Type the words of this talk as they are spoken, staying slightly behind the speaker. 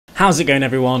How's it going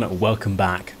everyone? Welcome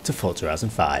back to Forza Horizon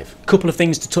 5. Couple of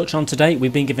things to touch on today.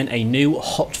 We've been given a new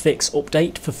hotfix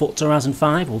update for Forza Horizon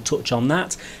 5, we'll touch on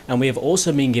that, and we have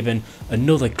also been given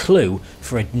another clue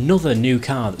for another new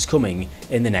car that's coming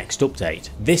in the next update.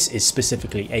 This is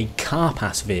specifically a car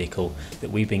pass vehicle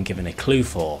that we've been given a clue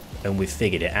for, and we've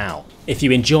figured it out. If you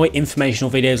enjoy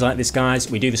informational videos like this guys,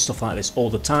 we do stuff like this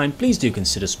all the time, please do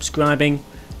consider subscribing.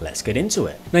 Let's get into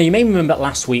it. Now you may remember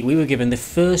last week we were given the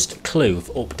first clue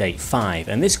for update 5,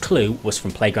 and this clue was from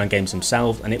Playground Games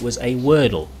themselves, and it was a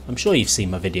wordle. I'm sure you've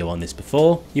seen my video on this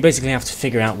before. You basically have to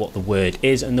figure out what the word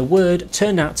is, and the word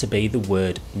turned out to be the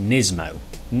word Nismo.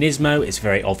 Nismo, it's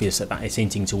very obvious that is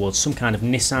hinting towards some kind of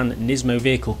Nissan Nismo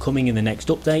vehicle coming in the next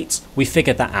updates. We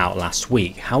figured that out last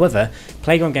week. However,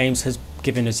 Playground Games has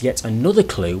given us yet another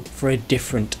clue for a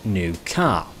different new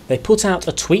car. They put out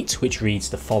a tweet which reads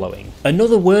the following: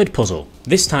 another word puzzle,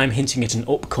 this time hinting at an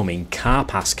upcoming car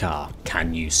pass car.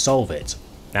 Can you solve it?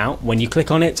 Now, when you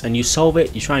click on it and you solve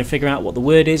it, you try and figure out what the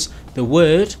word is.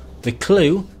 The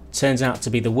clue, turns out to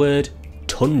be the word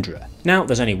Tundra. Now,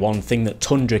 there's only one thing that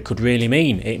Tundra could really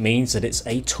mean. It means that it's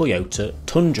a Toyota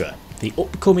Tundra. The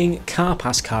upcoming car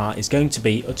pass car is going to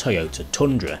be a Toyota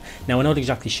Tundra. Now, we're not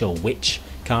exactly sure which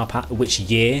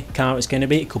year car it's going to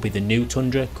be. It could be the new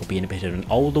Tundra, could be in a bit of an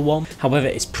older one. However,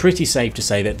 it's pretty safe to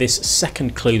say that this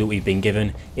second clue that we've been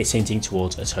given is hinting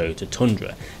towards a Toyota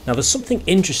Tundra. Now, there's something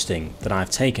interesting that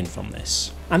I've taken from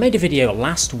this. I made a video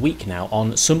last week now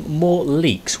on some more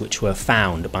leaks which were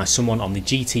found by someone on the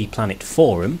GT Planet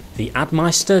forum. The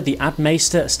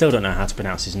Admeister, still don't know how to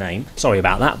pronounce his name, sorry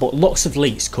about that, but lots of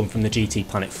leaks come from the GT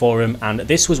Planet forum, and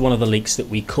this was one of the leaks that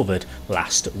we covered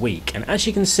last week. And as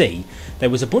you can see, there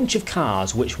was a bunch of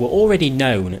cars which were already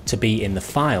known to be in the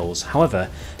files. However,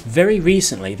 very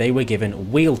recently they were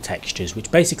given wheel textures which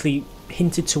basically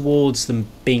hinted towards them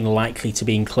being likely to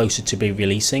being closer to be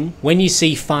releasing. When you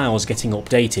see files getting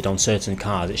updated on certain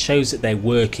cars, it shows that they're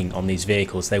working on these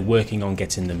vehicles, they're working on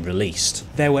getting them released.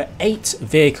 There were 8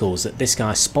 vehicles that this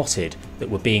guy spotted that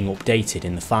were being updated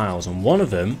in the files, and one of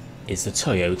them is the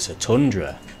Toyota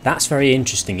Tundra. That's very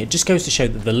interesting. It just goes to show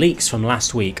that the leaks from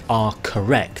last week are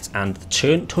correct, and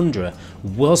the Tundra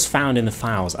was found in the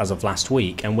files as of last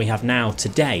week, and we have now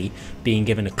today being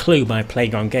given a clue by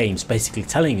Playground Games basically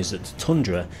telling us that the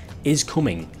Tundra is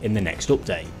coming in the next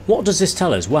update. What does this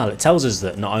tell us? Well, it tells us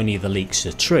that not only the leaks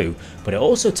are true, but it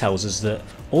also tells us that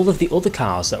all of the other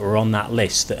cars that were on that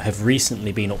list that have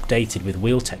recently been updated with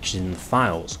wheel textures in the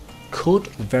files could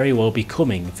very well be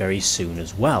coming very soon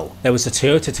as well. There was the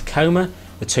Toyota Tacoma,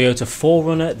 the Toyota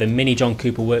 4Runner, the Mini John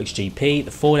Cooper Works GP, the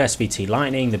Ford SVT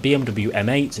Lightning, the BMW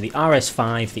M8, the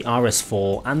RS5, the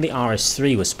RS4 and the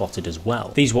RS3 were spotted as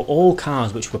well. These were all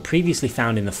cars which were previously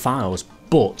found in the files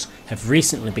but have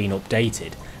recently been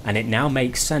updated, and it now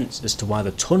makes sense as to why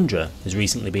the Tundra has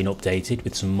recently been updated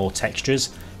with some more textures,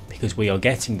 because we are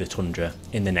getting the Tundra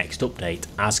in the next update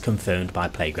as confirmed by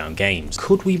Playground Games.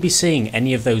 Could we be seeing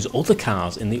any of those other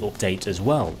cars in the update as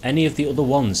well? Any of the other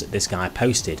ones that this guy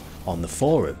posted on the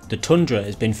forum? The Tundra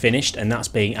has been finished and that's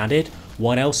being added.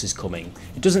 What else is coming?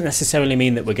 It doesn't necessarily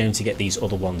mean that we're going to get these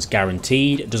other ones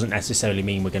guaranteed. It doesn't necessarily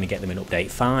mean we're going to get them in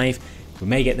update 5. We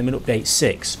may get them in update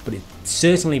 6, but it's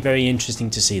certainly very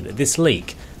interesting to see that this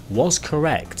leak was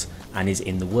correct and is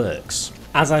in the works.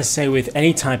 As I say with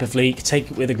any type of leak,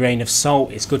 take it with a grain of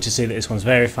salt. It's good to see that this one's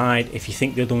verified. If you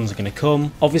think the other ones are going to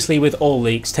come, obviously with all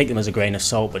leaks, take them as a grain of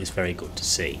salt, but it's very good to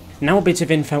see. Now a bit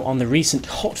of info on the recent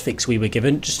hotfix we were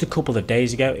given just a couple of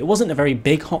days ago. It wasn't a very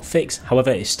big hotfix,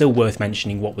 however it's still worth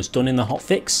mentioning what was done in the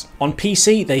hotfix. On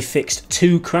PC they fixed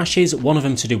 2 crashes, one of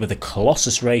them to do with the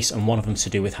Colossus race and one of them to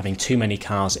do with having too many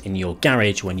cars in your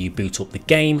garage when you boot up the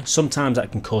game. Sometimes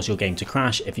that can cause your game to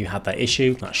crash. If you had that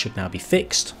issue, that should now be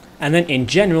fixed. And then in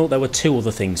general, there were 2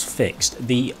 other things fixed.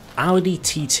 The Audi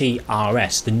TT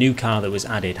RS, the new car that was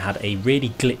added, had a really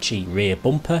glitchy rear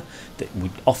bumper that would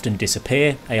often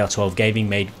disappear. AR12 Gaming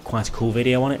made quite a cool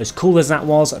video on it. As cool as that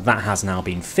was, that has now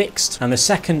been fixed. And the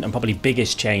second and probably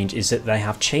biggest change is that they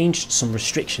have changed some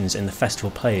restrictions in the festival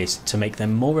playlist to make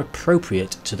them more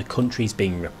appropriate to the countries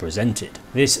being represented.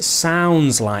 This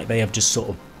sounds like they have just sort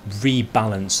of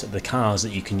rebalance the cars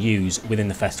that you can use within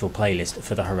the festival playlist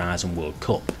for the Horizon World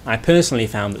Cup. I personally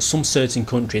found that some certain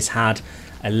countries had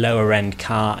a lower end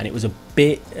car and it was a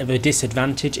bit of a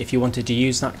disadvantage if you wanted to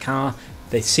use that car.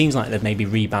 It seems like they've maybe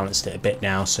rebalanced it a bit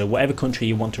now, so whatever country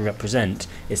you want to represent,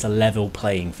 it's a level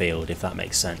playing field, if that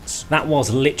makes sense. That was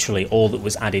literally all that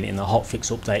was added in the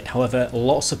hotfix update. However,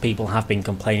 lots of people have been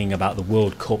complaining about the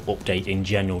World Cup update in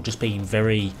general just being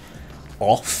very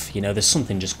off. You know, there's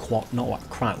something just not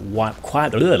quite right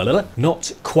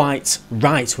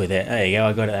with it. There you go,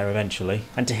 I got it there eventually.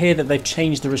 And to hear that they've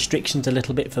changed the restrictions a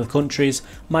little bit for the countries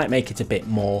might make it a bit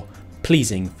more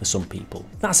pleasing for some people.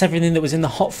 That's everything that was in the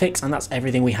hotfix, and that's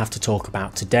everything we have to talk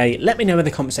about today. Let me know in the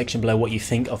comment section below what you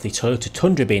think of the Toyota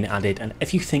Tundra being added, and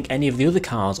if you think any of the other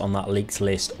cars on that leaked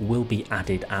list will be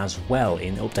added as well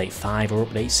in update 5 or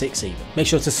update 6 even. Make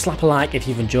sure to slap a like if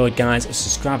you've enjoyed, guys,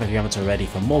 subscribe if you haven't already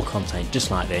for more content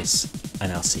just like this,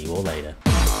 and I'll see you all later.